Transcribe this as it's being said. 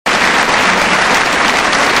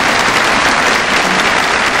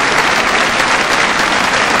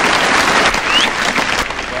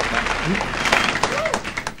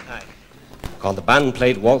while the band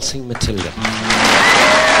played Waltzing Matilda.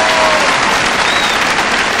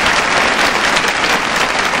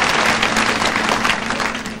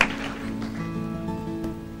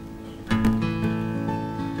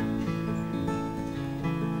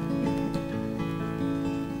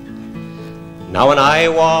 Now when I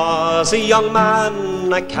was a young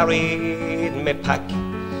man, I carried me pack,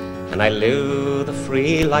 and I lived the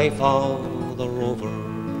free life of the rover.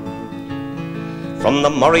 From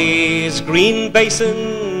the Murray's green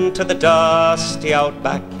basin to the dusty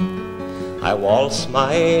outback, I waltzed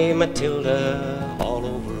my Matilda all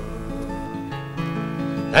over.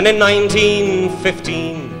 And in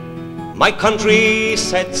 1915, my country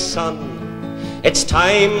said, son, it's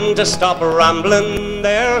time to stop rambling,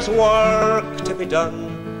 there's work to be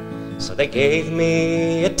done. So they gave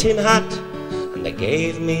me a tin hat and they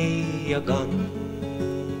gave me a gun,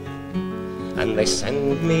 and they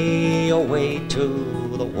sent me away to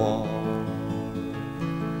the war.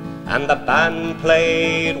 And the band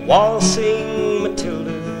played Waltzing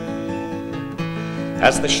Matilda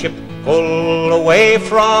as the ship pulled away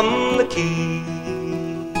from the quay.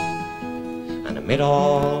 And amid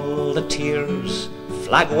all the tears,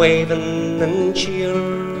 flag waving and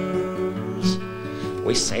cheers,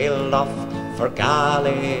 we sailed off for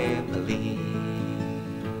Gallipoli.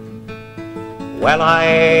 Well,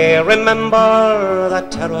 I remember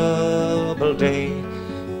that terrible day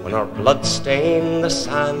when our blood stained the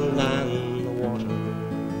sand and the water,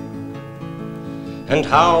 and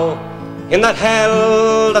how in that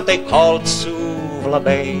hell that they called Suvla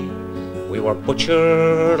Bay, we were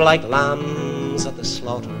butchered like lambs at the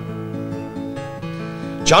slaughter.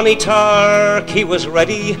 Johnny Turk, he was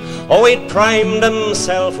ready, oh, he'd primed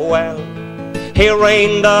himself well. He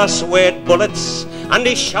rained us with bullets and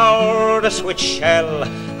he showered us with shell,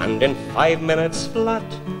 and in 5 minutes flat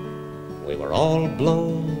we were all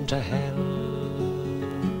blown to hell.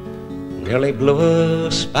 Nearly blew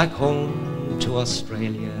us back home to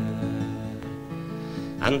Australia,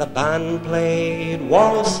 and the band played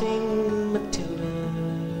Waltzing Matilda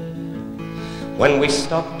when we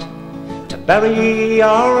stopped to bury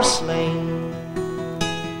our slain.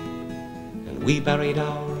 And we buried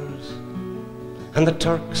ours, and the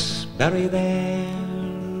Turks buried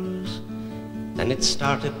theirs, and it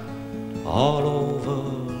started all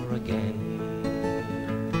over again.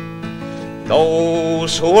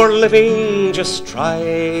 Those who were living just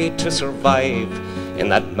tried to survive in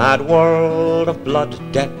that mad world of blood,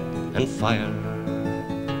 death and fire.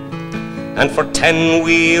 And for 10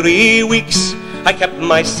 weary weeks I kept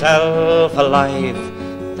myself alive,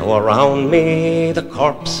 though around me the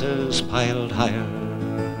corpses piled higher.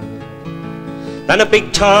 Then a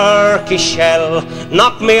big turkey shell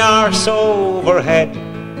knocked me arse overhead,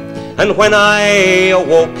 and when I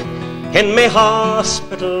awoke in my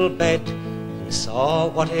hospital bed and saw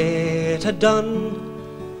what it had done,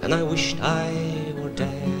 and I wished I were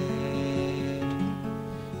dead.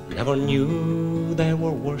 Never knew there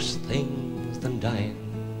were worse things than dying.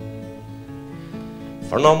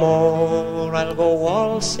 For no more I'll go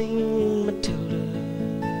waltzing Matilda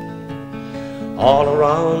all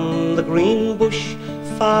around the green bush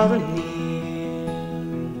far and near.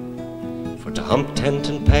 For to hump tent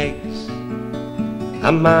and pegs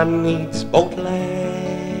a man needs both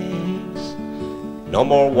legs. No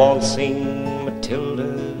more waltzing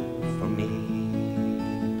Matilda for me.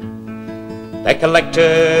 They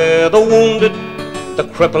collected the wounded, the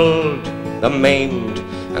crippled, the maimed,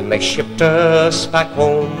 and they shipped us back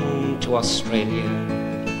home to Australia.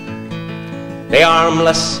 The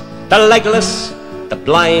armless, the legless, the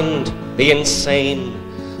blind, the insane,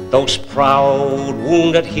 those proud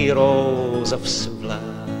wounded heroes of Suvla.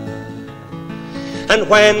 And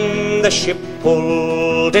when the ship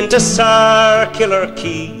pulled into Circular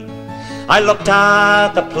Quay, I looked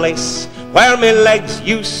at the place where my legs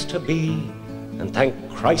used to be, and thank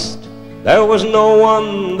Christ there was no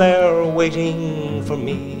one there waiting for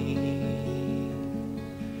me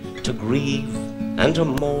to grieve and to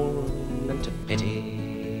mourn and to pity.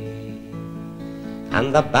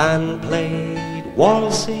 And the band played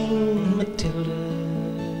Waltzing Matilda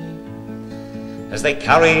as they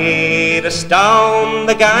carried us down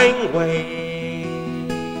the gangway.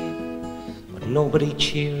 But nobody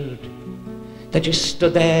cheered, they just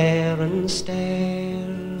stood there and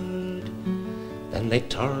stared. Then they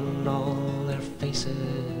turned all their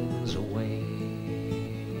faces away.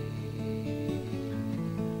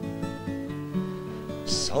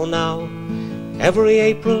 So now, every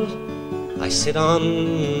April, I sit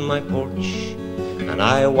on my porch and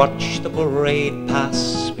I watch the parade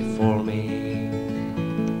pass before me.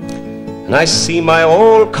 And I see my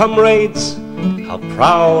old comrades, how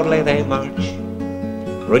proudly they march,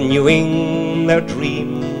 renewing their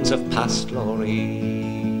dreams of past glory.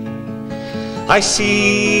 I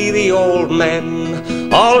see the old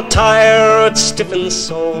men, all tired, stiff and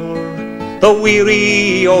sore, the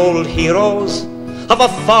weary old heroes of a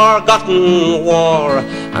forgotten war,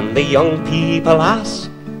 and the young people ask,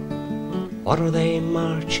 what are they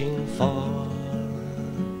marching for?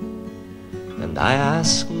 And I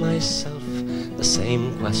ask myself the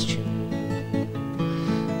same question,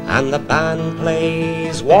 and the band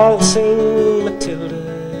plays Waltzing Matilda,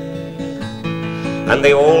 and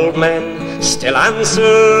the old men still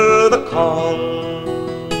answer the call.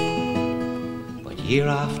 But year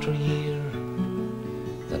after year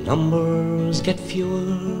the numbers get fewer.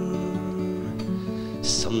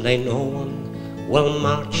 Someday no one will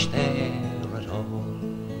march there at all.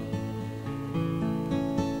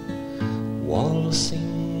 Waltzing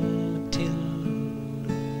Matilda,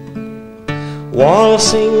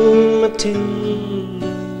 waltzing Matilda,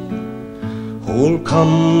 who'll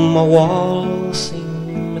come a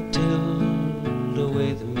waltzing Matilda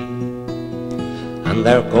with me? And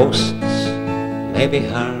their ghosts may be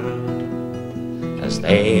heard as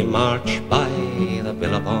they march by the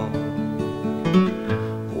billabong.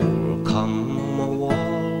 Who'll come a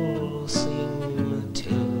waltzing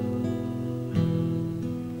Matilda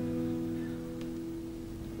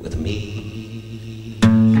with me?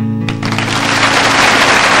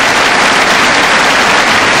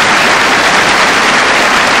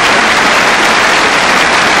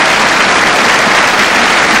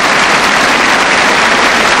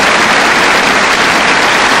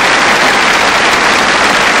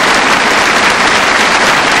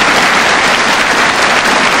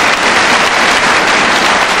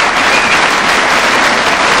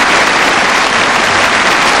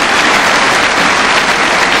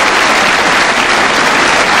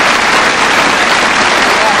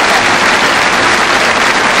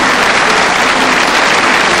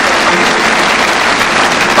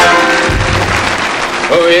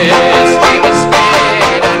 Oh yeah.